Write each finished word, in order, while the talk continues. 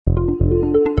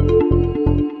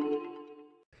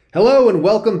Hello and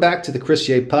welcome back to the Chris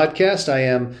Ye podcast. I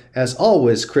am, as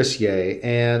always, Chris Ye,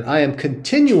 and I am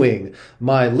continuing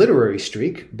my literary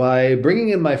streak by bringing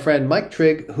in my friend Mike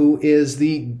Trigg, who is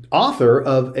the author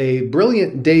of a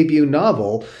brilliant debut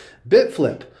novel,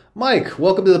 Bitflip. Mike,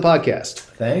 welcome to the podcast.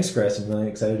 Thanks, Chris. I'm really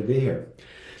excited to be here.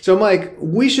 So, Mike,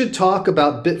 we should talk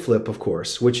about Bitflip, of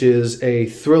course, which is a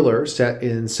thriller set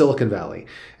in Silicon Valley.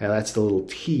 And that's the little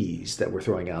tease that we're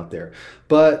throwing out there.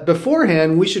 But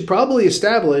beforehand, we should probably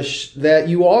establish that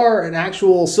you are an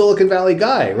actual Silicon Valley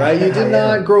guy, right? You did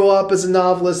not grow up as a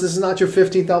novelist. This is not your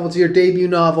 15th novel. It's your debut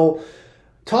novel.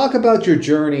 Talk about your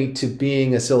journey to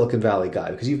being a Silicon Valley guy,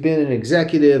 because you've been an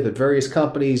executive at various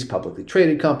companies, publicly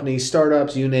traded companies,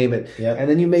 startups, you name it. Yep. And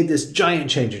then you made this giant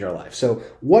change in your life. So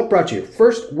what brought you?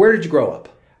 First, where did you grow up?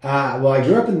 Well, I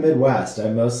grew up in the Midwest. I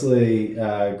mostly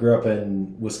grew up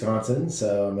in Wisconsin,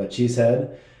 so I'm a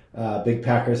cheesehead, big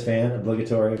Packers fan,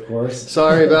 obligatory, of course.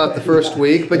 Sorry about the first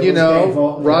week, but you know,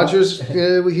 painful. Rodgers,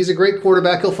 he's a great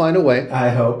quarterback. He'll find a way. I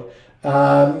hope.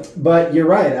 But you're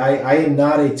right. I am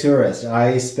not a tourist.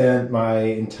 I spent my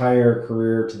entire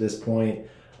career to this point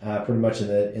pretty much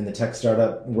in the tech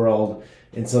startup world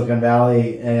in Silicon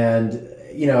Valley, and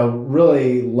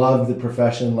really loved the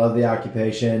profession, loved the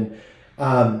occupation.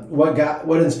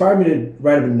 What inspired me to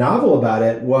write a novel about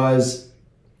it was,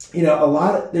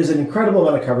 there's an incredible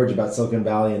amount of coverage about Silicon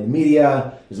Valley in the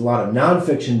media. There's a lot of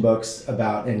nonfiction books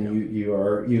about, and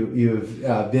you've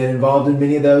been involved in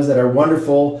many of those that are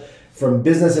wonderful, from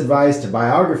business advice to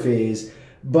biographies.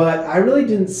 But I really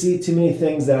didn't see too many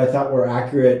things that I thought were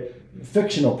accurate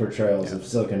fictional portrayals of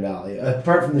Silicon Valley,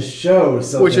 apart from the show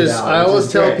Silicon Valley. I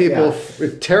always tell people,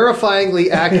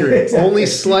 terrifyingly accurate, exactly. Only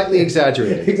slightly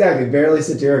exaggerated. Exactly, barely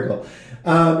satirical.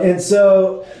 And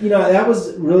so, that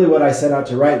was really what I set out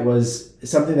to write, was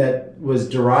something that was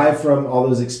derived from all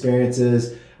those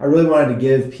experiences. I really wanted to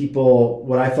give people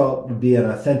what I felt would be an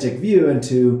authentic view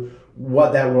into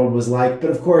what that world was like. But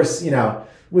of course,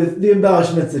 with the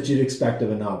embellishments that you'd expect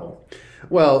of a novel.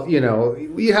 Well,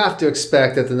 you have to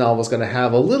expect that the novel's going to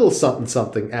have a little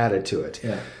something added to it.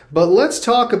 Yeah. But let's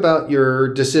talk about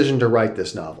your decision to write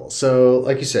this novel. So,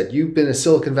 like you said, you've been a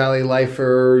Silicon Valley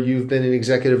lifer. You've been an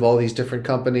executive of all these different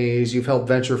companies. You've helped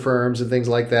venture firms and things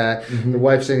like that. Mm-hmm. Your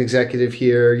wife's an executive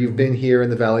here. You've been here in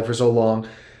the Valley for so long.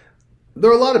 There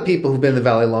are a lot of people who've been in the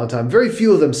Valley a long time. Very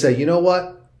few of them say, you know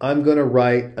what? I'm going to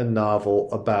write a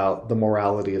novel about the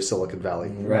morality of Silicon Valley.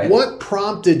 Right. What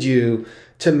prompted you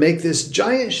to make this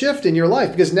giant shift in your life?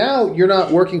 Because now you're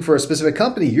not working for a specific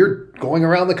company. You're going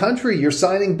around the country. You're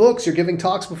signing books. You're giving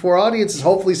talks before audiences,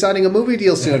 hopefully signing a movie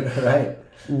deal soon. Right.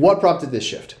 What prompted this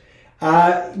shift?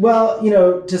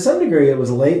 To some degree, it was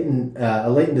a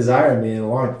latent desire in me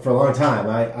for a long time.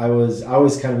 I was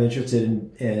always kind of interested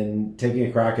in taking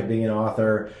a crack at being an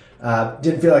author.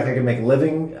 Didn't feel like I could make a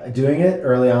living doing it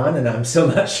early on, and I'm still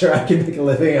not sure I can make a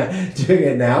living doing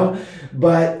it now.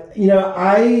 But,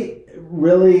 I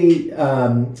really,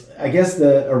 I guess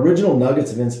the original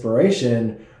nuggets of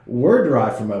inspiration were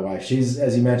derived from my wife. She's,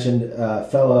 as you mentioned, a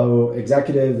fellow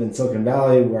executive in Silicon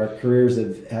Valley, where our careers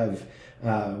have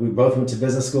we both went to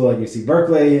business school at UC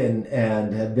Berkeley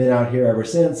and have been out here ever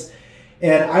since.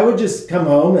 And I would just come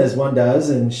home, as one does,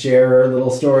 and share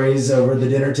little stories over the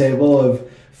dinner table of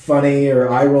funny or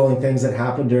eye-rolling things that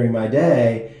happened during my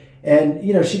day. And,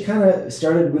 she kind of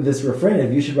started with this refrain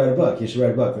of, you should write a book. You should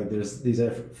write a book. Like, these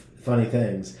are funny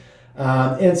things.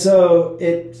 And so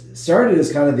it started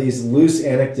as kind of these loose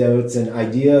anecdotes and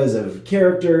ideas of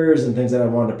characters and things that I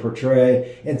wanted to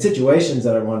portray and situations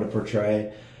that I wanted to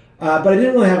portray. But I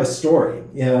didn't really have a story.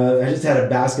 I just had a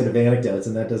basket of anecdotes,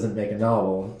 and that doesn't make a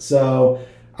novel. So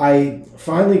I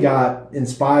finally got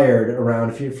inspired around,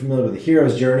 if you're familiar with the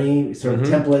hero's journey, sort of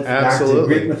template back to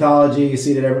Greek mythology. You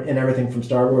see it in everything from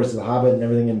Star Wars to The Hobbit and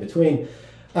everything in between.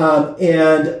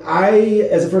 And I,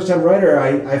 as a first-time writer,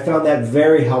 I found that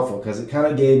very helpful, because it kind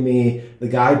of gave me the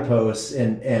guideposts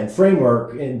and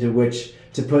framework into which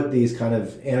to put these kind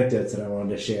of anecdotes that I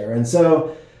wanted to share. And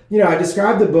so, I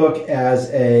described the book as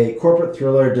a corporate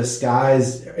thriller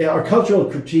disguised, or cultural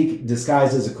critique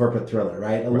disguised as a corporate thriller,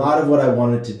 right? A lot of what I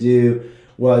wanted to do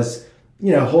was,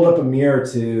 hold up a mirror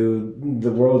to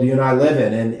the world you and I live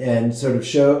in and sort of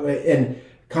show and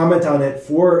comment on it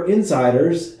for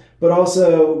insiders, but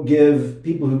also give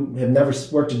people who have never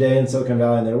worked a day in Silicon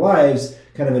Valley in their lives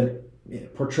kind of a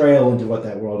portrayal into what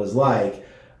that world is like.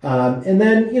 And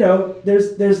then,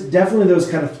 there's definitely those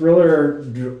kind of thriller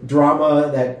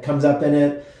drama that comes up in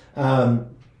it.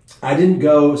 I didn't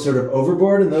go sort of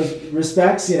overboard in those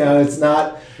respects. It's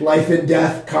not life and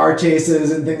death car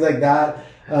chases and things like that.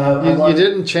 You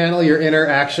didn't channel your inner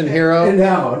action hero?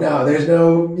 No. There's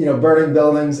no, burning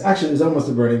buildings. Actually, there's almost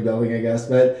a burning building, I guess.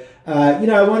 But,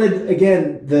 I wanted,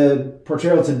 again, the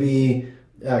portrayal to be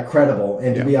credible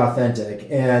and to be authentic.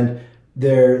 And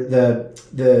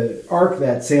the arc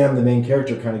that Sam, the main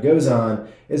character, kind of goes on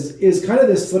is kind of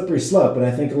this slippery slope. And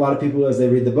I think a lot of people, as they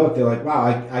read the book, they're like, wow,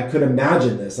 I could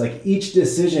imagine this. Like, each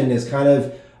decision is kind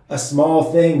of a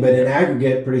small thing, but in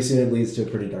aggregate, pretty soon it leads to a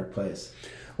pretty dark place.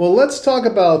 Well, let's talk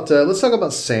about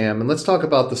Sam, and let's talk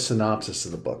about the synopsis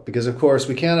of the book, because of course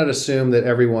we cannot assume that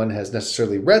everyone has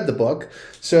necessarily read the book.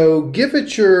 So give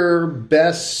it your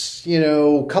best,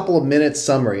 couple of minutes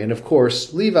summary, and of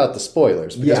course leave out the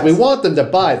spoilers because we want them to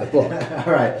buy the book.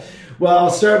 All right. Well,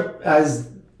 I'll start as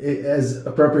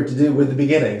appropriate to do with the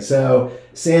beginning. So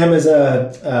Sam is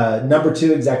a number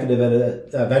 2 executive at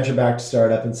a venture-backed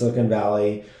startup in Silicon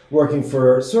Valley, working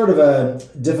for sort of a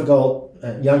difficult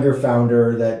younger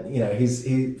founder that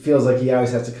he feels like he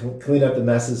always has to clean up the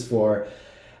messes for,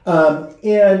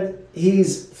 and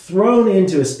he's thrown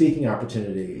into a speaking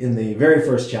opportunity in the very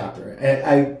first chapter.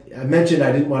 I mentioned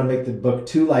I didn't want to make the book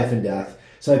too life and death,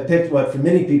 so I picked what for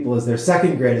many people is their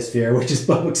second greatest fear, which is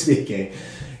public speaking.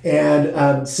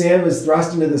 And Sam is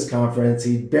thrust into this conference.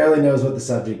 He barely knows what the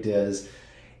subject is.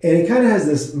 And he kind of has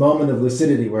this moment of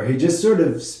lucidity where he just sort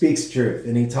of speaks truth.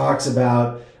 And he talks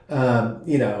about,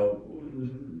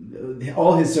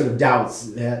 all his sort of doubts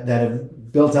that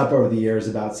have built up over the years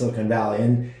about Silicon Valley.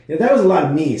 And that was a lot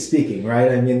of me speaking,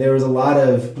 right? I mean, there was a lot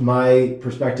of my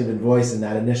perspective and voice in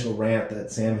that initial rant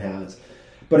that Sam has.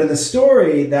 But in the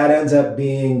story, that ends up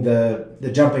being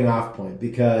the jumping off point,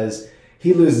 because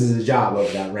he loses his job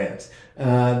over that rant.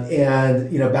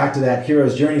 And back to that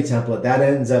hero's journey template, that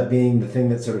ends up being the thing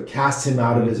that sort of casts him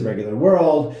out of his regular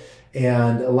world.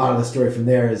 And a lot of the story from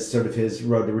there is sort of his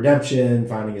road to redemption,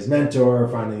 finding his mentor,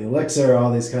 finding the elixir,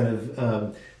 all these kind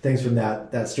of things from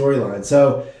that storyline.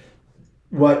 So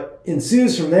what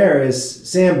ensues from there is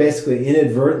Sam basically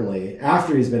inadvertently,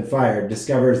 after he's been fired,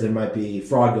 discovers there might be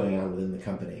fraud going on within the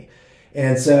company.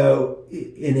 And so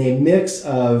in a mix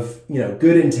of,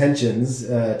 good intentions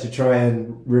to try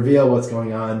and reveal what's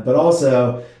going on, but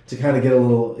also to kind of get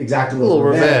exact a little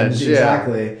revenge.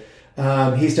 Exactly.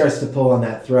 He starts to pull on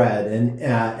that thread and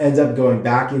ends up going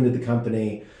back into the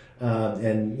company.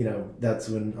 And that's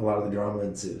when a lot of the drama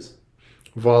ensues.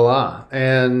 Voila.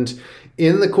 And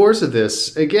in the course of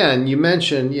this, again, you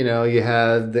mentioned, you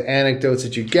had the anecdotes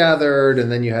that you gathered, and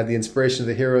then you had the inspiration of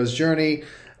the hero's journey.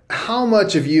 How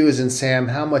much of you is in Sam?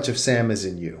 How much of Sam is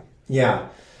in you? Yeah.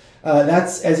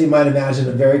 That's, as you might imagine,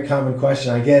 a very common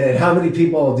question I get. And how many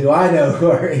people do I know who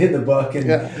are in the book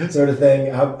and sort of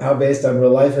thing? How based on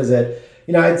real life is it?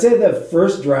 I'd say the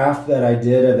first draft that I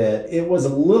did of it was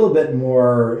a little bit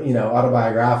more,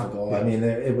 autobiographical. Yeah. I mean,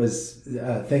 it was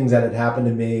things that had happened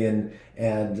to me and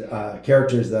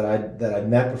characters that I'd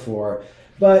met before.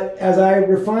 But as I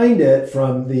refined it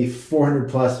from the 400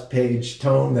 plus page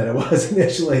tome that it was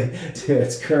initially to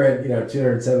its current,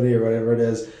 270 or whatever it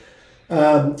is,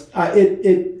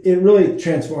 it really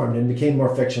transformed and became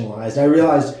more fictionalized. I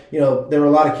realized, there were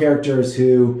a lot of characters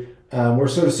who were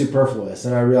sort of superfluous,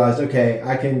 and I realized, okay,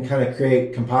 I can kind of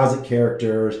create composite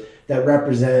characters that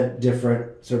represent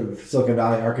different sort of Silicon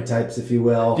Valley archetypes, if you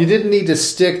will. You didn't need to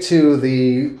stick to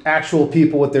the actual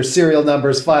people with their serial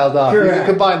numbers filed off. Correct. You could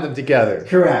combine them together.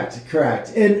 Correct.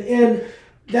 And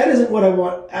that isn't what I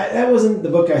want. That wasn't the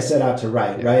book I set out to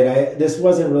write, right? This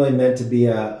wasn't really meant to be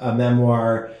a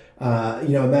memoir. A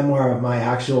memoir of my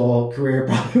actual career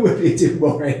probably would be too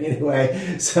boring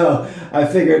anyway. So I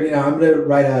figured, I'm going to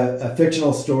write a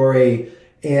fictional story.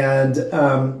 And,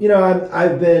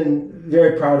 I've been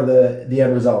very proud of the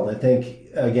end result. I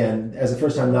think, again, as a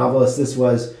first-time novelist, this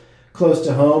was close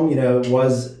to home. It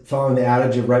was following the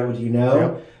adage of write what you know.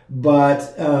 Yep.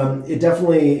 But it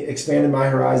definitely expanded my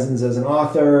horizons as an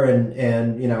author. And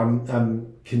I'm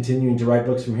continuing to write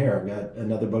books from here. I've got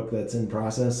another book that's in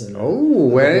process. And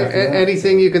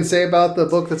anything you can say about the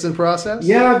book that's in process?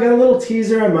 Yeah, I've got a little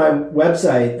teaser on my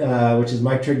website, which is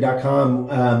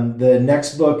MikeTrigg.com. The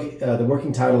next book, the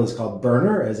working title is called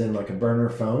Burner, as in like a burner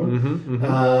phone.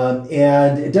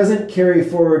 And it doesn't carry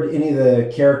forward any of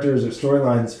the characters or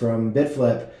storylines from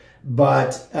BitFlip,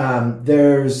 but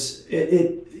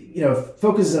it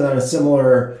focuses on a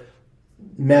similar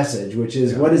message, which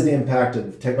is what is the impact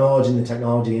of technology and the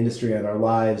technology industry on our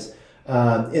lives.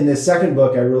 In this second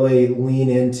book, I really lean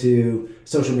into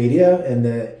social media and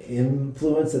the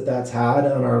influence that's had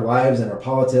on our lives and our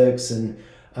politics, and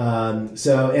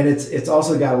it's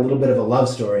also got a little bit of a love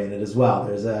story in it as well.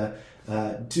 There's a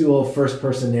dual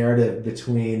first-person narrative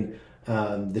between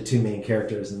the two main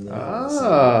characters in the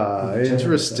novel.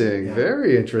 Interesting. Yeah.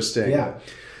 Very interesting. Yeah.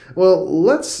 Well,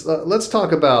 let's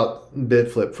talk about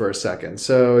Bitflip for a second.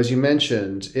 So, as you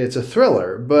mentioned, it's a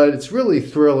thriller, but it's really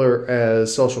thriller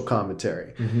as social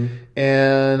commentary. Mm-hmm.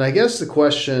 And I guess the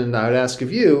question I would ask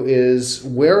of you is,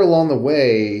 where along the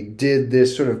way did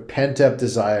this sort of pent-up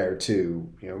desire to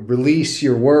release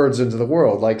your words into the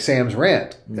world, like Sam's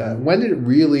rant? Mm-hmm. When did it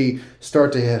really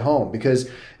start to hit home? Because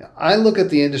I look at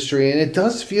the industry, and it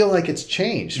does feel like it's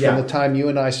changed from the time you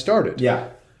and I started. Yeah.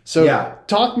 So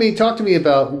talk to me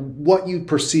about what you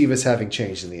perceive as having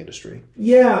changed in the industry.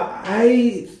 Yeah,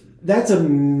 that's a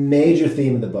major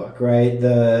theme of the book, right?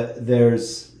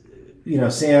 There's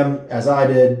Sam, as I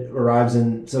did, arrives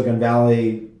in Silicon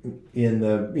Valley in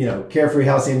the carefree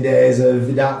halcyon days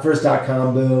of the first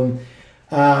 .com boom,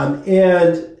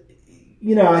 and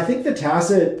I think the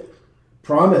tacit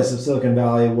promise of Silicon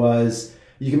Valley was,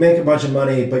 you can make a bunch of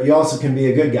money, but you also can be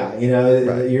a good guy.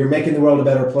 Right. You're making the world a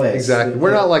better place. Exactly. We're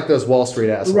not like those Wall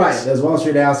Street assholes. Right. Those Wall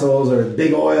Street assholes, or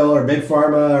big oil, or big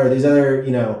pharma, or these other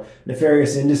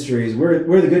nefarious industries.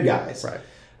 We're the good guys. Right.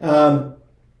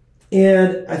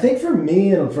 And I think for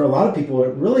me and for a lot of people,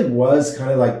 it really was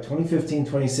kind of like 2015,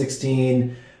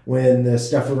 2016, when the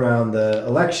stuff around the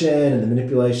election and the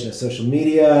manipulation of social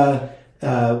media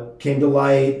came to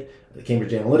light. The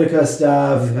Cambridge Analytica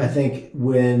stuff. Mm-hmm. I think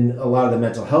when a lot of the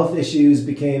mental health issues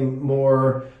became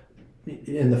more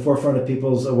in the forefront of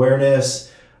people's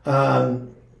awareness, it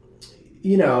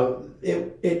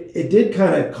did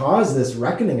kind of cause this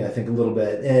reckoning, I think, a little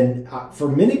bit. And for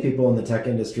many people in the tech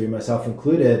industry, myself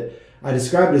included, I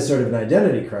described it as sort of an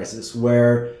identity crisis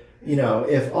where,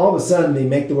 if all of a sudden the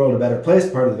make the world a better place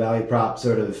part of the value prop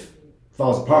sort of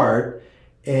falls apart,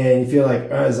 and you feel like,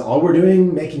 is all we're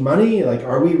doing making money? Like,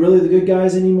 are we really the good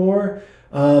guys anymore?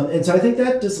 And so I think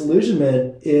that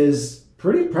disillusionment is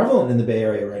pretty prevalent in the Bay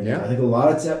Area right now. Yeah. I think a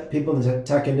lot of people in the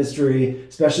tech industry,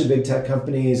 especially big tech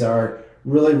companies, are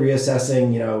really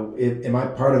reassessing, am I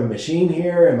part of a machine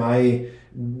here? Am I,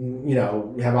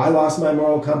 have I lost my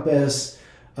moral compass?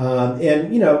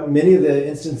 And many of the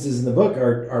instances in the book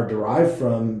are derived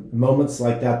from moments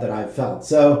like that I've felt.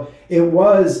 So it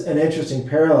was an interesting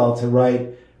parallel to write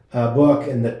a book,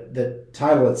 and the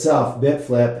title itself,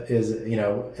 Bitflip, is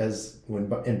as when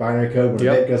in binary code, when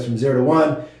a bit goes from 0 to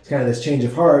 1, it's kind of this change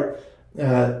of heart.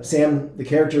 Sam, the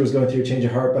character, was going through a change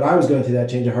of heart, but I was going through that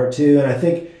change of heart too, and I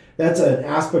think that's an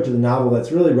aspect of the novel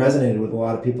that's really resonated with a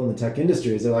lot of people in the tech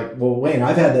industry. Is they're like, well, Wayne,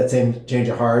 I've had that same change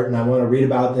of heart, and I want to read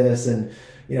about this. And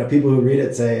people who read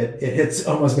it say it hits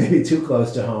almost maybe too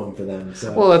close to home for them.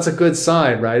 So. Well, that's a good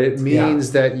sign, right? It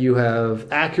means that you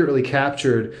have accurately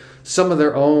captured some of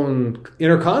their own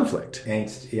inner conflict.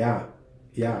 Angst, yeah,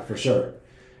 for sure.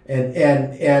 And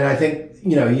I think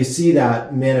you see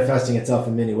that manifesting itself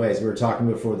in many ways. We were talking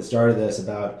before the start of this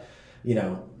about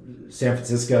San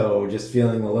Francisco just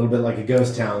feeling a little bit like a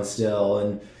ghost town still,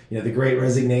 and the Great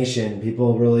Resignation,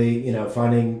 people really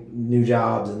finding new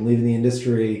jobs and leaving the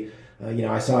industry.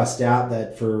 I saw a stat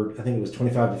that for, I think it was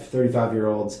 25 to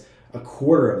 35-year-olds, a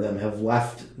quarter of them have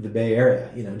left the Bay Area,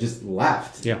 just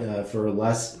left for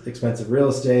less expensive real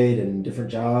estate and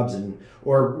different jobs,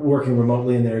 or working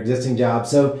remotely in their existing jobs.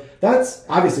 So that's,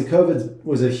 obviously, COVID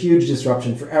was a huge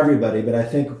disruption for everybody, but I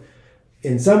think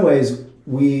in some ways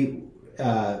we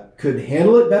could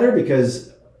handle it better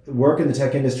because work in the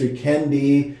tech industry can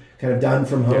be kind of done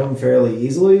from home fairly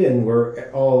easily, and we're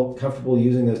all comfortable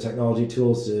using those technology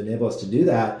tools to enable us to do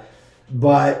that.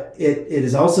 But it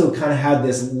has also kind of had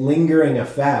this lingering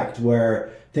effect where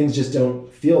things just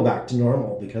don't feel back to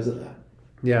normal because of that.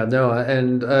 Yeah, no,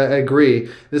 and I agree.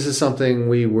 This is something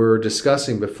we were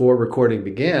discussing before recording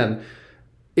began.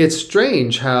 It's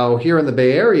strange how here in the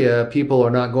Bay Area, people are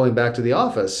not going back to the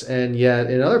office, and yet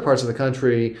in other parts of the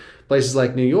country, places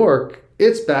like New York,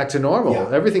 it's back to normal. Yeah.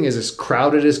 Everything is as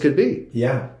crowded as could be.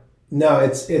 Yeah. No,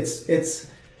 it's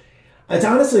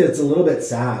honestly, it's a little bit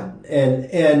sad.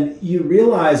 And you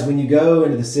realize when you go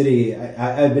into the city,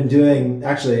 I've been doing,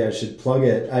 actually I should plug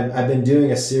it, I've been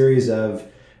doing a series of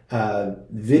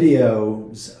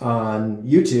videos on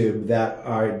YouTube that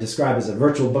are described as a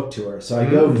virtual book tour. So I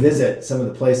go visit some of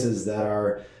the places that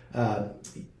are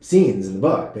scenes in the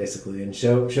book, basically, and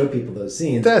show people those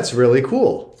scenes. That's really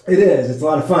cool. It is. It's a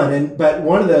lot of fun. But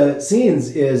one of the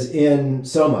scenes is in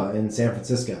Soma in San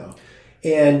Francisco.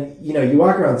 And, you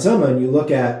walk around Soma and you look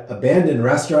at abandoned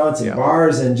restaurants and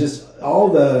bars and just all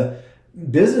the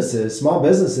businesses, small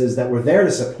businesses that were there to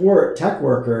support tech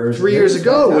workers. 3 years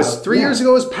ago, years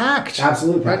ago it was packed.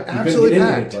 Absolutely packed. Right? Absolutely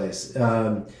packed. Place.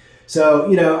 So,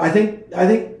 I think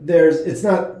it's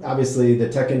not obviously the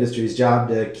tech industry's job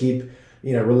to keep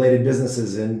related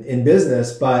businesses in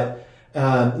business. But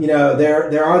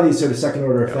there are these sort of second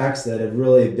order effects that have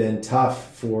really been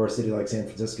tough for a city like San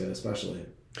Francisco, especially.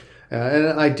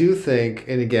 And I do think,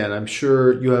 and again, I'm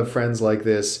sure you have friends like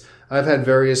this. I've had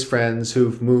various friends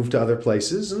who've moved to other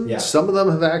places, and some of them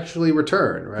have actually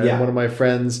returned, right? Yeah. One of my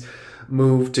friends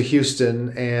moved to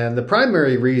Houston, and the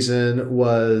primary reason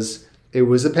was it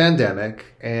was a pandemic,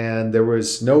 and there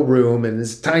was no room in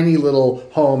this tiny little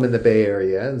home in the Bay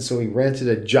Area. And so he rented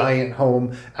a giant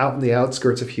home out in the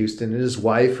outskirts of Houston. And his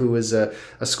wife, who was a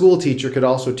school teacher, could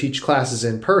also teach classes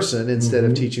in person instead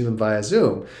of teaching them via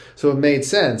Zoom. So it made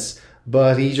sense.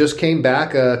 But he just came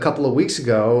back a couple of weeks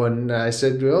ago, and I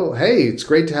said, "Oh, hey, it's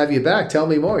great to have you back. Tell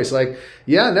me more." He's like,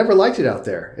 "Yeah, I never liked it out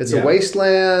there. It's a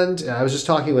wasteland." And I was just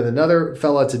talking with another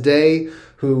fella today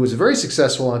who was a very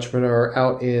successful entrepreneur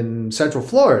out in Central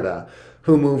Florida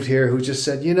who moved here, who just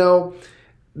said,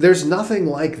 there's nothing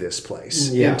like this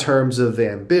place in terms of the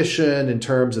ambition, in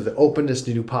terms of the openness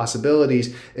to new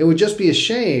possibilities. It would just be a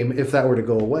shame if that were to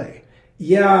go away.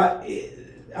 Yeah.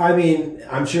 I mean,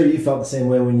 I'm sure you felt the same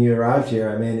way when you arrived here.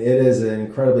 I mean, it is an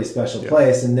incredibly special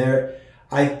place. And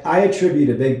I attribute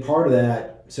a big part of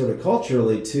that sort of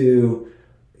culturally to,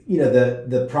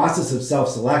 the process of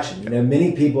self-selection.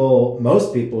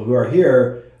 Most people who are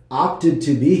here opted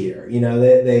to be here.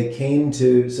 They came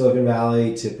to Silicon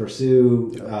Valley to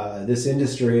pursue this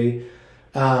industry.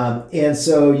 And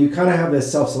so you kind of have this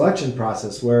self-selection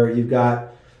process where you've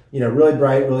got, really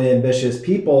bright, really ambitious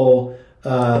people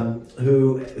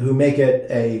who make it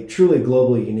a truly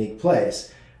globally unique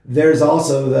place. There's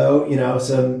also, though,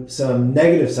 some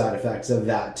negative side effects of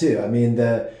that too. I mean,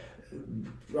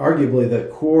 arguably the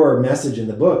core message in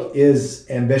the book is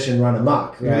ambition run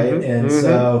amok, right?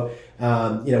 So,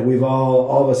 we've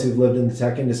all of us who've lived in the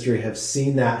tech industry have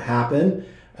seen that happen.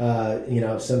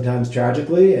 Sometimes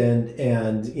tragically,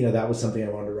 and that was something I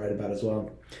wanted to write about as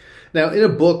well. Now, in a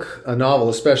book, a novel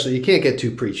especially, you can't get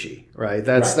too preachy, right?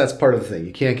 That's part of the thing.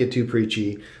 You can't get too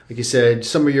preachy. Like you said,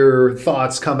 some of your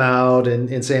thoughts come out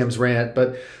in Sam's rant,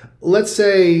 but let's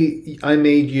say I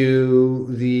made you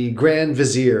the Grand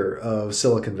Vizier of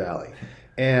Silicon Valley.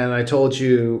 And I told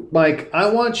you, Mike, I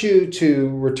want you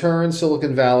to return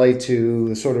Silicon Valley to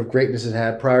the sort of greatness it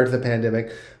had prior to the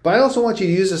pandemic, but I also want you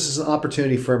to use this as an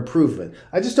opportunity for improvement.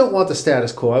 I just don't want the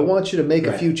status quo. I want you to make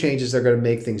a few changes that are going to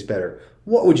make things better.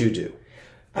 What would you do?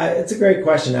 It's a great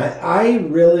question. I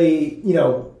really,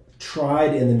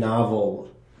 tried in the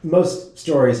novel. Most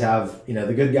stories have,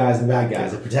 the good guys and the bad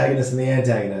guys, the protagonist and the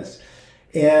antagonist.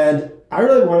 And I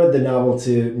really wanted the novel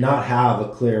to not have a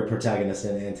clear protagonist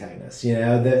and antagonist.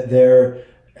 And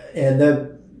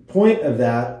the point of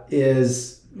that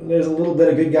is there's a little bit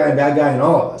of good guy and bad guy in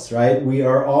all of us, right? We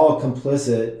are all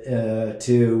complicit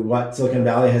to what Silicon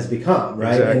Valley has become,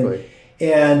 right? Exactly.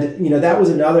 And that was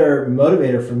another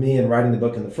motivator for me in writing the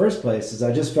book in the first place, is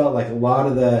I just felt like a lot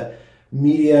of the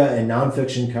media and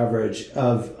nonfiction coverage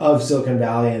of Silicon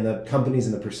Valley and the companies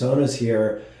and the personas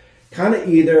here kind of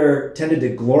either tended to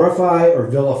glorify or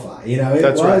vilify. And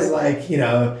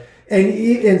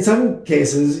in some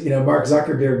cases, Mark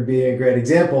Zuckerberg being a great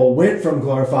example, went from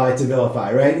glorify to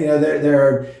vilify, right? There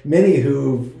are many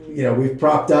who, we've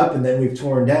propped up and then we've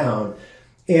torn down.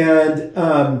 And,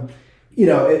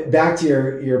 back to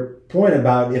your point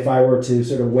about if I were to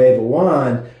sort of wave a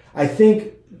wand, I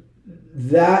think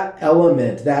that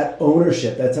element, that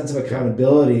ownership, that sense of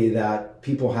accountability that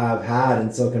people have had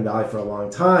in Silicon Valley for a long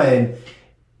time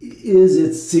is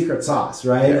its secret sauce,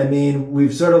 right? I mean,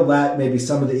 we've sort of let maybe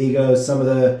some of the egos, some of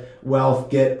the wealth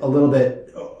get a little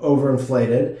bit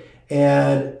overinflated.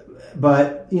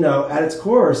 But at its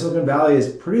core, Silicon Valley is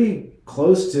pretty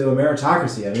close to a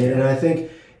meritocracy. I mean, and I think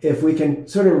if we can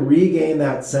sort of regain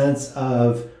that sense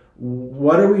of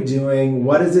what are we doing,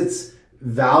 what is its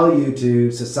value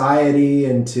to society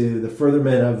and to the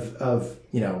furtherment of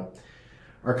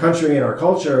our country and our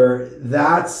culture,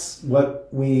 that's what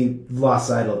we lost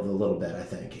sight of a little bit, I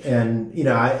think. And,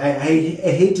 I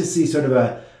hate to see sort of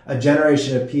a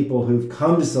generation of people who've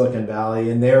come to Silicon Valley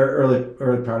in their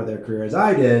early part of their career, as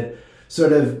I did,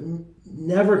 sort of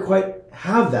never quite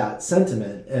have that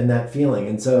sentiment and that feeling.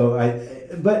 And so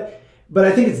but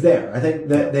I think it's there. I think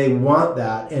that they want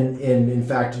that, and in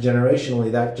fact, generationally,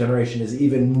 that generation is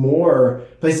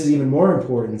places even more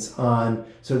importance on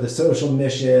sort of the social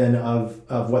mission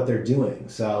of what they're doing.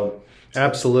 So,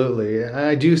 absolutely,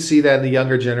 I do see that in the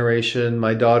younger generation.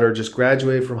 My daughter just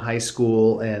graduated from high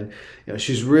school, and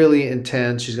she's really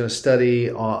intense. She's going to study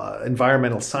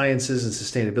environmental sciences and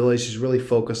sustainability. She's really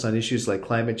focused on issues like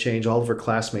climate change. All of her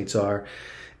classmates are.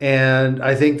 And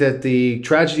I think that the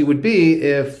tragedy would be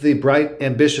if the bright,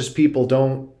 ambitious people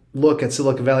don't look at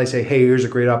Silicon Valley and say, hey, here's a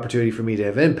great opportunity for me to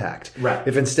have impact. Right.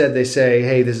 If instead they say,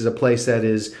 hey, this is a place that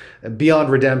is beyond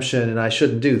redemption and I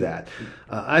shouldn't do that.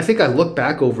 I think I look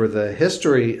back over the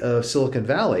history of Silicon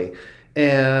Valley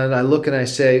and I look and I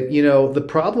say, the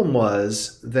problem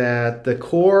was that the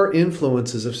core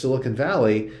influences of Silicon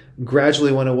Valley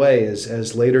gradually went away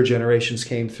as later generations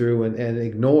came through and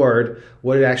ignored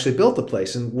what had actually built the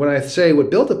place. And when I say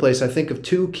what built the place, I think of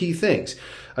two key things.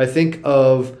 I think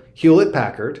of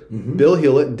Hewlett-Packard, Bill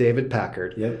Hewlett and David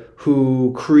Packard,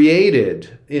 who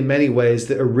created, in many ways,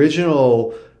 the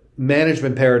original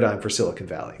management paradigm for Silicon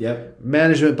Valley.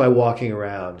 Management by walking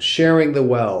around, sharing the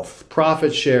wealth,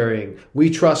 profit sharing, we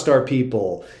trust our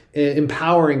people,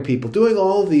 empowering people, doing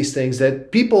all of these things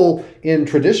that people in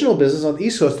traditional business on the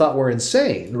East Coast thought were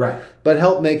insane, but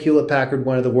helped make Hewlett-Packard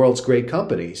one of the world's great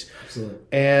companies. Absolutely.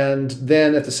 And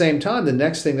then at the same time, the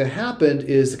next thing that happened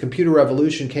is the computer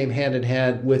revolution came hand in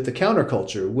hand with the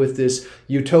counterculture, with this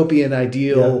utopian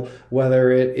ideal, whether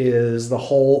it is the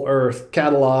whole Earth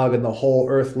catalog and the whole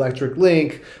Earth electric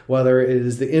link, whether it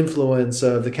is the influence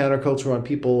of the counterculture on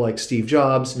people like Steve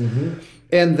Jobs.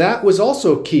 And that was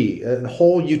also key, a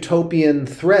whole utopian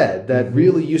thread that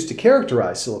really used to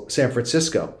characterize San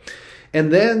Francisco.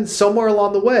 And then somewhere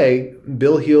along the way,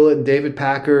 Bill Hewlett and David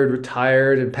Packard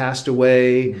retired and passed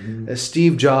away.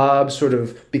 Steve Jobs sort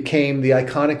of became the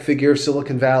iconic figure of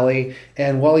Silicon Valley.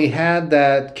 And while he had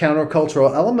that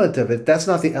countercultural element of it, that's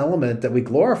not the element that we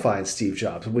glorify in Steve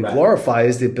Jobs. What we glorify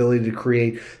is the ability to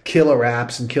create killer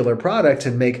apps and killer products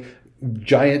and make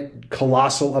giant,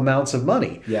 colossal amounts of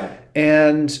money.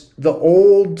 And the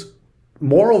old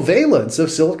moral valence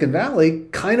of Silicon Valley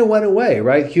kind of went away,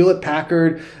 right?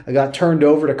 Hewlett-Packard got turned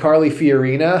over to Carly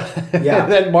Fiorina,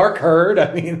 and then Mark Hurd.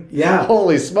 I mean,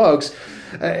 holy smokes.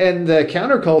 And the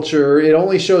counterculture, it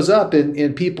only shows up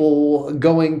in people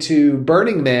going to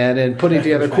Burning Man and putting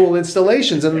together cool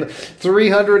installations. And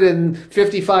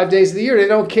 355 days of the year, they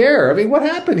don't care. I mean, what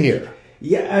happened here?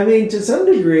 Yeah, I mean, to some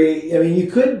degree,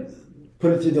 you could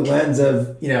put it through the lens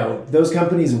of, those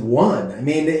companies won. I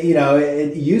mean,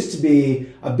 it used to be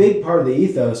a big part of the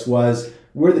ethos was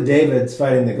we're the Davids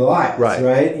fighting the Goliaths,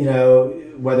 right?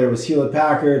 Whether it was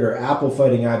Hewlett-Packard or Apple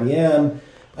fighting IBM,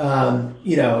 the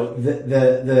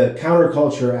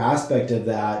counterculture aspect of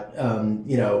that,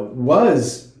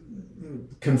 was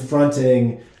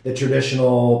confronting the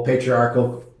traditional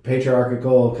patriarchal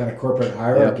kind of corporate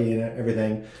hierarchy and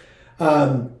everything.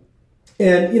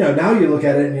 And now you look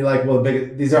at it and you're like, well,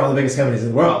 these are all the biggest companies in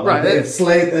the world. Right.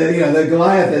 Like, the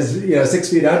Goliath is 6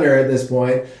 feet under at this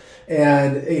point,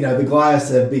 and the Goliaths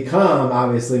have become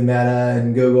obviously Meta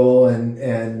and Google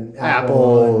and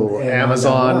Apple and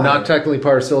Amazon, not technically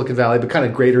part of Silicon Valley, but kind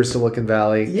of greater Silicon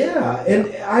Valley. Yeah,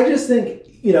 and I just think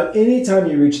anytime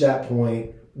you reach that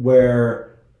point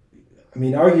where,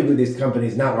 arguably these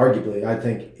companies, not arguably, I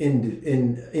think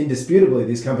indisputably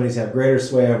these companies have greater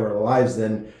sway over our lives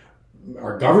than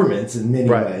our governments in many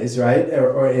ways, right?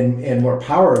 And more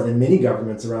power than many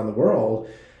governments around the world.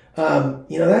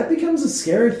 That becomes a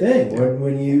scary thing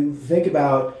when you think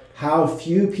about how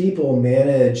few people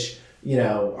manage,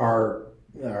 our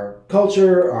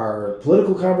culture, our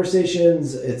political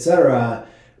conversations, etc.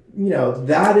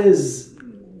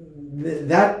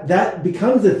 That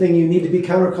becomes the thing you need to be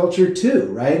counterculture to,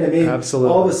 right?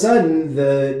 Absolutely. All of a sudden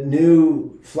the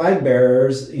new flag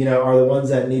bearers, are the ones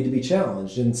that need to be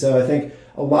challenged. And so I think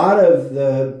a lot of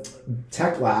the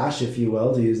techlash, if you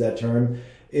will, to use that term,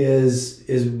 is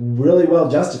really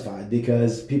well justified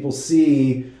because people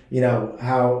see,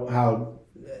 how kind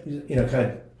of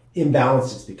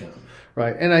imbalanced it's become.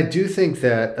 Right. And I do think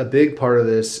that a big part of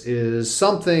this is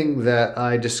something that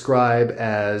I describe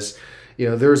as,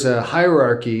 there's a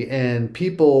hierarchy and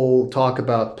people talk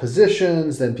about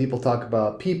positions, then people talk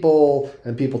about people,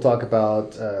 and people talk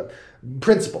about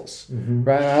principles,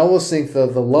 right? I always think the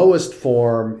lowest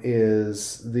form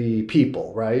is the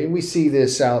people, right? And we see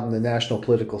this out in the national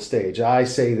political stage. I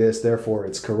say this, therefore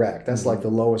it's correct. That's like the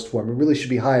lowest form. It really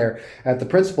should be higher at the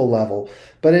principle level.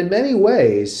 But in many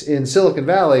ways, in Silicon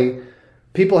Valley,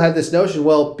 people had this notion,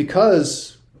 well,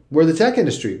 because we're the tech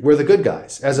industry, we're the good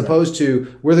guys, as opposed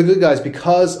to we're the good guys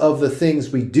because of the things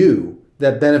we do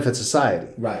that benefit society.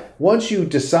 Right. Once you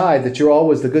decide that you're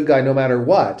always the good guy no matter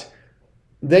what,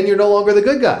 then you're no longer the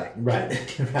good guy.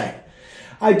 Right. Right.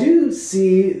 I do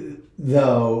see,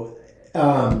 though,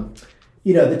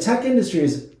 the tech industry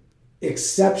is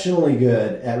exceptionally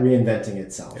good at reinventing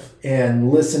itself and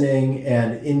listening,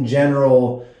 and in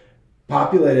general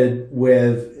populated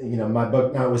with, my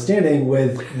book notwithstanding,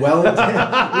 with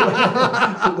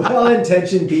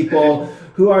well-intentioned people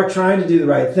who are trying to do the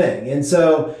right thing. And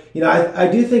so, I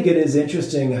do think it is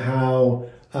interesting how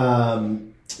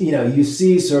You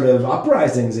see sort of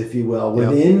uprisings, if you will,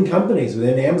 within companies,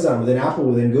 within Amazon, within Apple,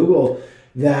 within Google,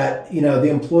 that, the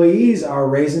employees are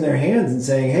raising their hands and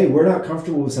saying, hey, we're not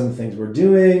comfortable with some of the things we're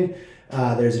doing.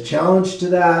 There's a challenge to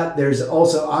that. There's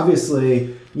also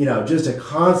obviously, just a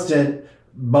constant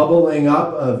bubbling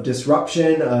up of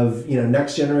disruption of,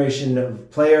 next generation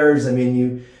of players. I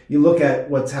mean, you look at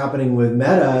what's happening with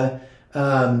Meta,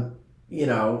 I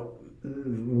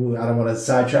don't want to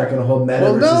sidetrack on a whole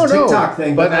Meta versus TikTok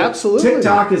thing, but absolutely,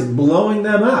 TikTok is blowing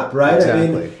them up, right?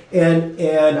 Exactly. I mean,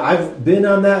 and I've been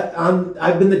on that.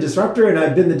 I've been the disruptor, and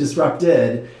I've been the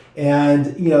disrupted, and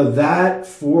that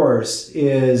force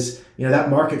is, that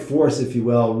market force, if you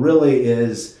will, really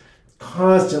is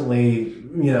constantly,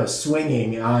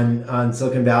 swinging on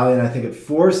Silicon Valley, and I think it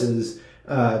forces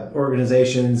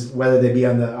organizations, whether they be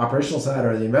on the operational side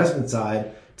or the investment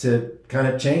side, to kind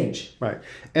of change. Right.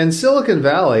 And Silicon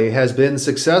Valley has been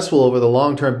successful over the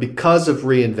long term because of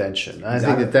reinvention. I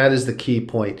think that is the key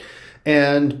point.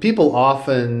 And people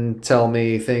often tell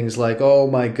me things like, oh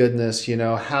my goodness,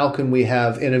 how can we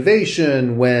have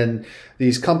innovation when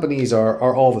these companies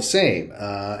are all the same?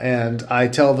 And I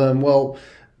tell them, well,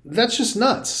 that's just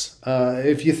nuts.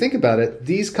 If you think about it,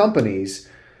 these companies,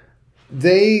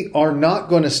 they are not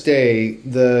going to stay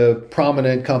the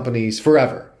prominent companies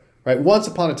forever. Right. Once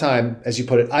upon a time, as you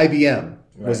put it, IBM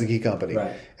was the key company.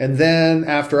 Right. And then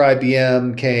after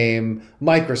IBM came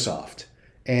Microsoft.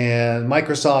 And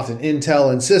Microsoft and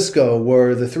Intel and Cisco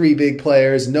were the three big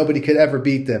players. Nobody could ever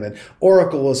beat them. And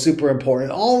Oracle was super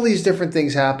important. All these different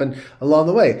things happened along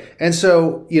the way. And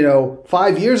so,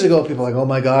 5 years ago, people were like, oh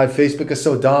my God, Facebook is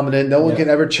so dominant. No one can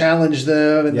ever challenge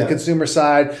them. And the consumer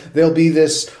side, they'll be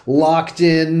this locked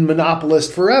in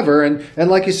monopolist forever. And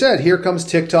like you said, here comes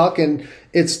TikTok, and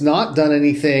it's not done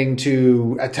anything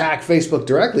to attack Facebook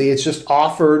directly. It's just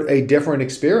offered a different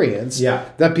experience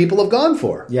that people have gone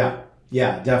for.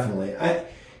 Yeah, definitely.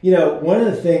 One of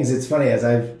the things, it's funny, as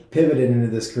I've pivoted into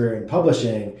this career in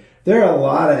publishing, there are a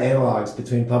lot of analogs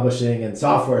between publishing and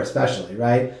software, especially,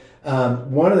 right?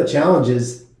 One of the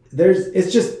challenges,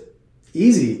 it's just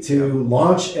easy to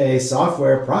launch a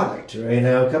software product, right?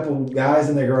 Now, a couple guys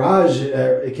in their garage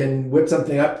can whip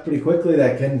something up pretty quickly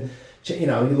that can, you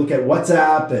look at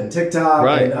WhatsApp and TikTok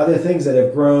and other things that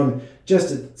have grown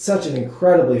just at such an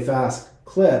incredibly fast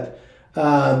clip.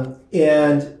 And,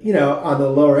 on the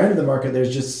lower end of the market,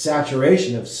 there's just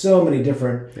saturation of so many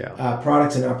different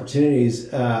products and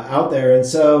opportunities out there. And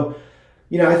so,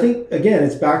 I think, again,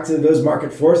 it's back to those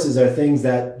market forces are things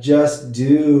that just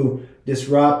do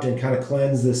disrupt and kind of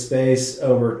cleanse the space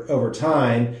over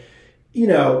time.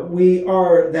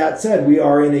 That said, we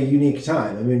are in a unique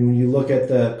time. I mean, when you look at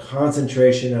the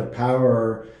concentration of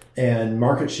power and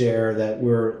market share that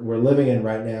we're living in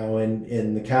right now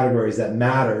in the categories that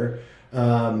matter,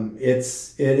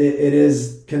 it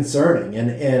is concerning,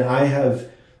 and I have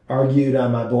argued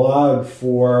on my blog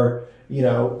for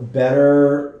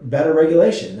better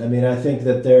regulation. I mean, I think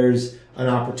that there's an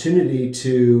opportunity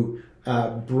to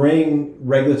bring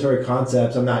regulatory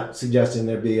concepts. I'm not suggesting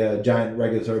there be a giant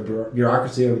regulatory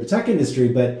bureaucracy over the tech industry,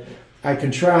 but I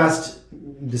contrast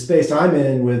the space I'm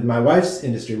in with my wife's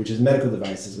industry, which is medical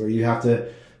devices, where you have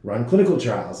to run clinical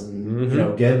trials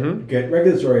and get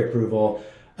regulatory approval.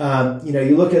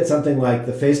 You look at something like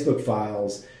the Facebook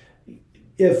files.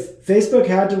 If Facebook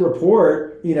had to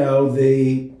report,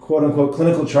 the quote unquote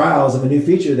clinical trials of a new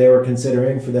feature they were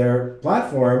considering for their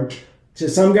platform to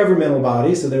some governmental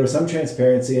body, so there was some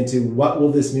transparency into what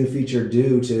will this new feature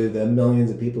do to the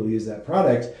millions of people who use that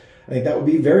product, I think that would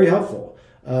be very helpful.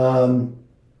 The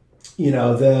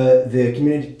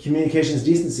Communications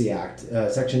Decency Act,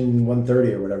 Section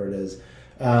 130 or whatever it is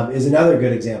another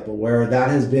good example where that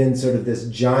has been sort of this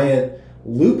giant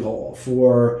loophole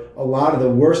for a lot of the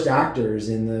worst actors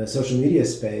in the social media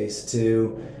space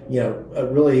to,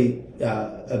 really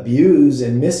abuse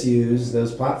and misuse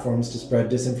those platforms to spread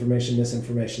disinformation,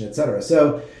 misinformation, et cetera.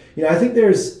 So, I think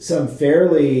there's some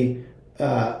fairly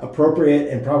appropriate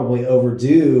and probably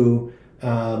overdue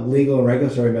legal and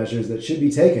regulatory measures that should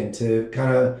be taken to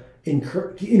kind of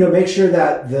make sure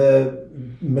that the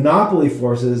monopoly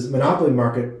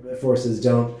market forces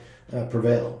don't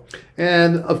prevail.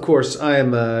 And of course, I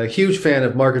am a huge fan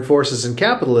of market forces and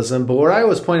capitalism, but what I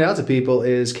always point out to people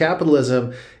is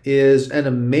capitalism is an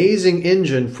amazing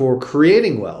engine for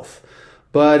creating wealth,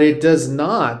 but it does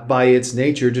not, by its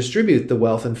nature, distribute the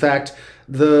wealth. In fact,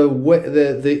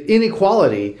 the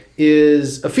inequality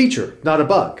is a feature, not a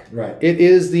bug. Right. It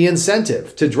is the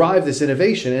incentive to drive this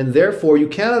innovation, and therefore you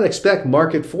cannot expect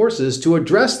market forces to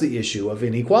address the issue of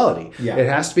inequality. Yeah. It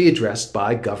has to be addressed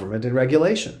by government and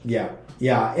regulation. Yeah.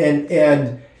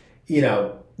 And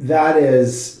that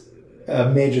is a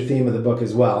major theme of the book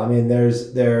as well. I mean,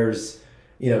 there's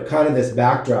kind of this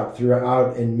backdrop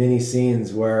throughout in many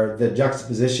scenes where the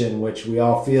juxtaposition, which we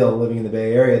all feel living in the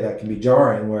Bay Area, that can be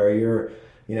jarring, where you're,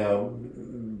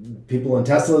 people in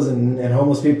Teslas and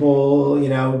homeless people,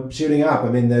 shooting up. I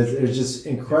mean, there's just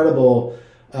incredible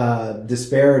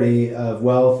disparity of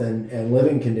wealth and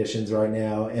living conditions right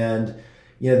now. And,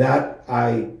 that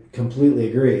I completely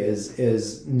agree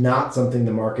is not something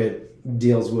the market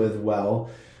deals with well.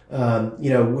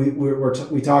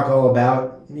 We talk all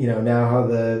about, now how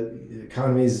the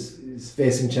economy is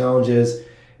facing challenges.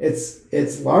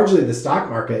 It's largely the stock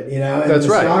market, and That's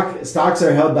right. Stocks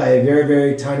are held by a very,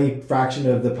 very tiny fraction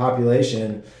of the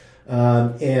population.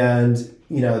 That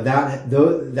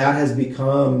has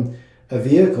become a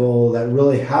vehicle that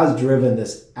really has driven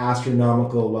this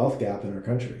astronomical wealth gap in our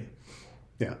country.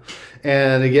 Yeah.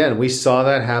 And again, we saw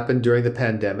that happen during the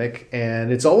pandemic.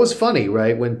 And it's always funny,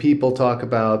 right? When people talk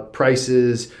about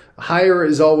prices, higher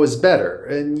is always better.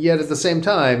 And yet at the same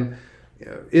time,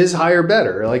 is higher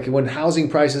better? Like when housing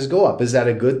prices go up, is that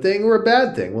a good thing or a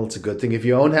bad thing? Well, it's a good thing if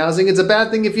you own housing. It's a bad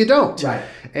thing if you don't. Right.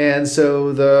 And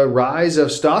so the rise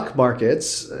of stock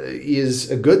markets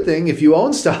is a good thing if you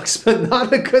own stocks, but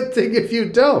not a good thing if you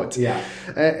don't. Yeah.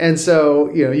 And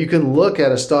so, you can look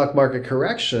at a stock market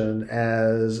correction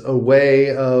as a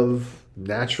way of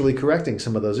naturally correcting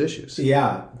some of those issues.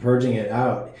 Yeah, purging it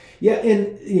out. Yeah,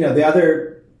 and the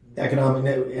other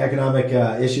economic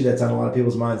issue that's on a lot of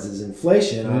people's minds is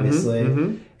inflation, obviously.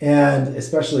 And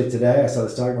especially today, I saw the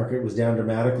stock market was down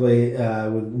dramatically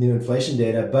with new inflation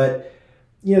data. But,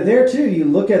 there too, you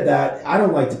look at that. I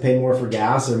don't like to pay more for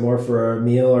gas or more for a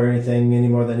meal or anything any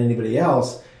more than anybody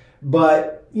else.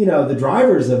 But, the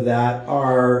drivers of that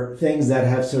are things that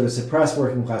have sort of suppressed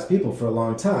working class people for a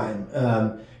long time.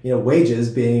 Wages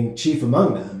being chief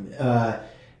among them. I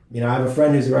have a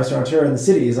friend who's a restaurateur in the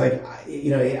city. He's like, I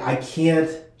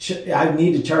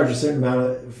need to charge a certain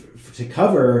amount to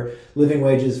cover living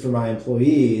wages for my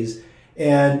employees.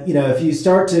 And, if you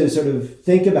start to sort of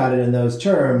think about it in those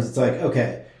terms, it's like,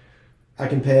 okay, I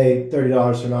can pay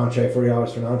 $30 for an entree,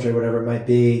 $40 for an entree, whatever it might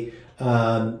be,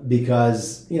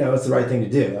 because, it's the right thing to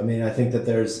do. I mean, I think that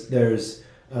there's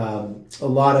a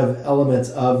lot of elements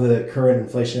of the current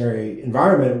inflationary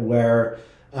environment where,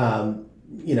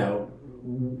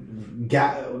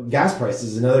 gas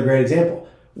prices is another great example.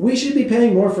 We should be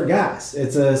paying more for gas.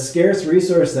 It's a scarce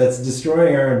resource that's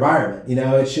destroying our environment.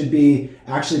 It should be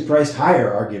actually priced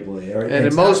higher, arguably. And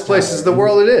in most places in the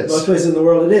world it is. Most places in the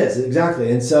world it is,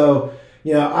 exactly. And so,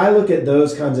 I look at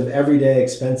those kinds of everyday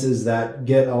expenses that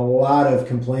get a lot of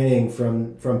complaining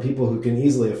from people who can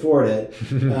easily afford it,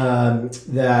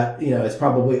 that, it's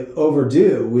probably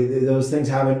overdue. Those things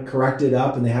haven't corrected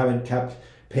up and they haven't kept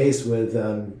pace with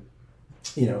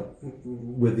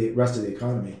with the rest of the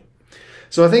economy.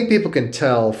 So I think people can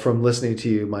tell from listening to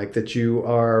you, Mike, that you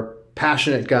are a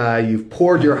passionate guy. You've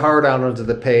poured your heart out onto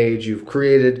the page. You've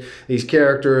created these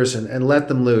characters and let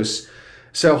them loose.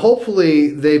 So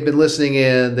hopefully they've been listening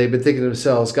in. They've been thinking to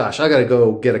themselves, gosh, I got to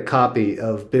go get a copy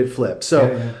of BitFlip.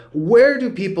 So where do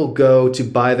people go to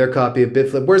buy their copy of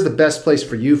BitFlip? Where's the best place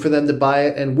for you for them to buy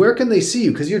it? And where can they see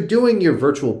you? Because you're doing your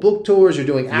virtual book tours. You're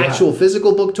doing actual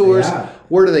physical book tours.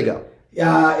 Where do they go?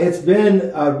 It's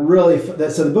been a really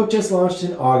so the book just launched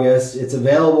in August. It's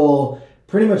available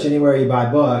pretty much anywhere you buy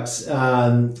books.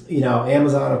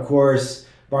 Amazon, of course,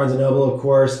 Barnes & Noble, of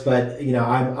course. But,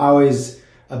 I'm always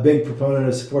a big proponent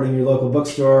of supporting your local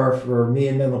bookstore. For me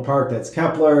in Menlo Park, that's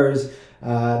Kepler's.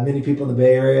 Many people in the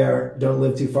Bay Area don't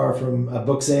live too far from a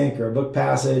Books Inc. or a Book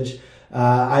Passage.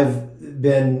 I've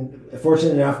been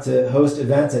fortunate enough to host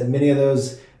events at many of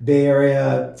those Bay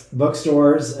Area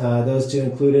bookstores, those two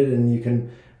included, and you can,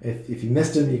 if you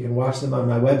missed them, you can watch them on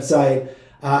my website.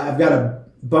 I've got a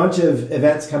bunch of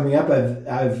events coming up.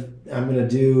 I'm going to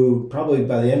do probably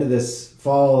by the end of this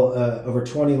fall over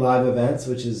 20 live events,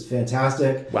 which is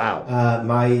fantastic. Wow.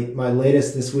 My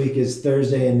latest this week is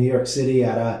Thursday in New York City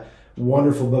at a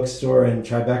wonderful bookstore in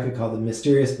Tribeca called the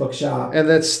Mysterious Bookshop. And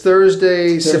that's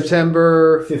Thursday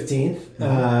September 15th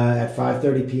at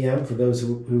 5:30 p.m. for those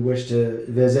who wish to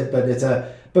visit. But it's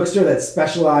a bookstore that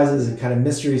specializes in kind of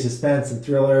mystery, suspense, and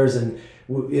thrillers. And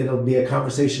it'll be a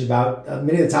conversation about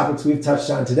many of the topics we've touched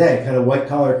on today, kind of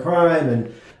white-collar crime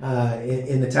and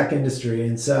in the tech industry.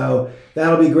 And so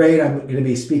that'll be great. I'm going to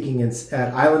be speaking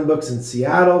at Island Books in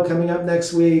Seattle coming up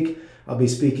next week. I'll be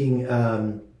speaking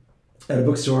at a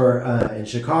bookstore in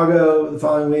Chicago the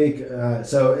following week.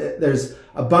 So there's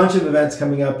a bunch of events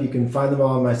coming up. You can find them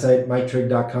all on my site,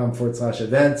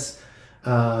 miketrigg.com/events.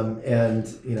 And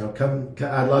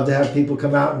I'd love to have people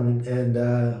come out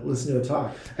and listen to a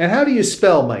talk. And how do you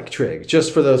spell Mike Trigg?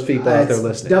 Just for those people out there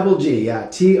listening. Double G,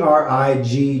 yeah, Trigg.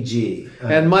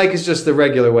 And Mike is just the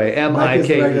regular way, M-I-K-E. Mike is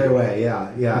the regular way,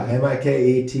 yeah,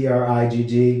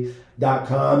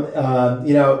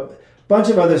 MikeTrigg.com. Bunch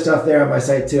of other stuff there on my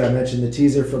site too. I mentioned the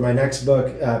teaser for my next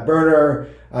book, Burner.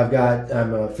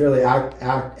 I'm a fairly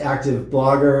active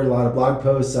blogger, a lot of blog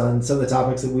posts on some of the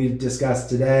topics that we've discussed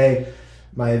today.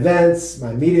 My events,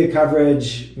 my media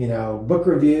coverage, book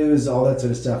reviews, all that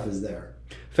sort of stuff is there.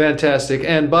 Fantastic.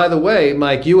 And by the way,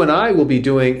 Mike, you and I will be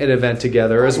doing an event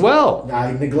together as well.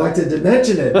 I neglected to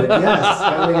mention it, but yes,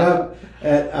 coming up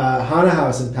at Hana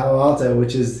House in Palo Alto,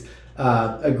 which is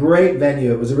a great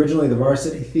venue. It was originally the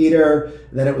Varsity Theater,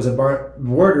 then it was a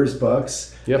Borders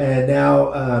Books, and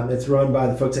now it's run by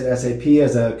the folks at SAP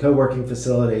as a co-working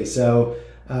facility. So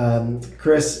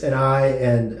Chris and I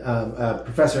and a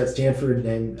professor at Stanford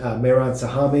named Mehran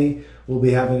Sahami will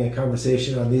be having a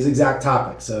conversation on these exact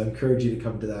topics. So I encourage you to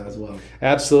come to that as well.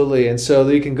 Absolutely. And so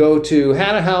you can go to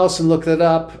Hana House and look that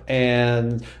up.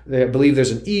 And I believe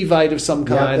there's an Evite of some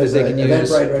kind that they can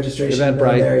use. Eventbrite registration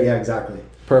there. Yeah, exactly.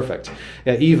 Perfect.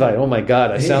 Yeah, Evite. Oh my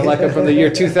God, I sound like I'm from the year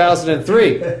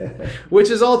 2003, which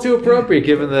is all too appropriate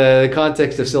given the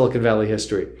context of Silicon Valley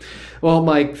history. Well,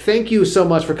 Mike, thank you so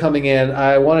much for coming in.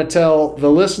 I want to tell the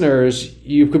listeners,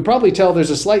 you could probably tell there's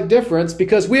a slight difference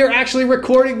because we are actually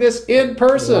recording this in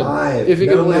person. Live. If you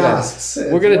can believe that.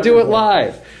 We're going to do it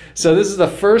live. So this is the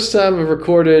first time I've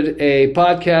recorded a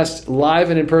podcast live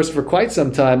and in person for quite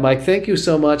some time. Mike, thank you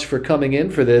so much for coming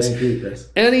in for this. Thank you, Chris.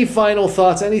 Any final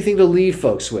thoughts, anything to leave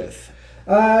folks with?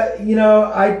 I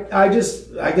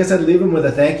guess I'd leave them with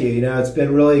a thank you. It's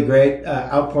been really great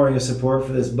outpouring of support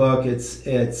for this book. It's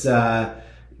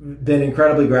been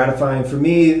incredibly gratifying for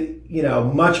me.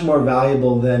 Much more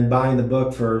valuable than buying the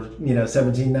book for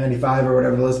 $17.95 or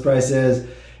whatever the list price is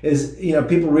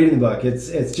people reading the book. It's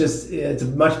a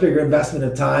much bigger investment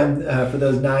of time for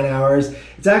those 9 hours.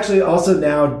 It's actually also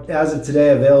now, as of today,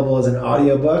 available as an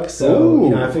audiobook.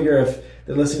 So I figure if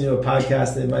they're listening to a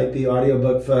podcast, they might be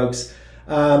audiobook folks.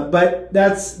 But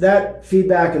that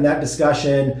feedback and that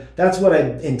discussion, that's what I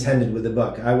intended with the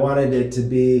book. I wanted it to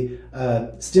be a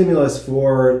stimulus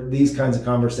for these kinds of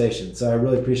conversations. So I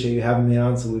really appreciate you having me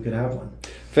on so we could have one.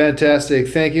 Fantastic.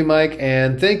 Thank you, Mike.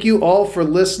 And thank you all for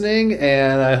listening.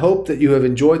 And I hope that you have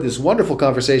enjoyed this wonderful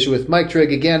conversation with Mike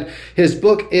Trigg. Again, his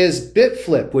book is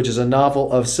BitFlip, which is a novel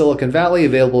of Silicon Valley,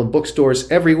 available in bookstores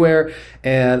everywhere.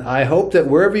 And I hope that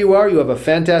wherever you are, you have a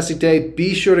fantastic day.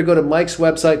 Be sure to go to Mike's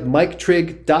website,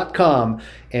 miketrigg.com,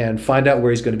 and find out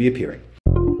where he's going to be appearing.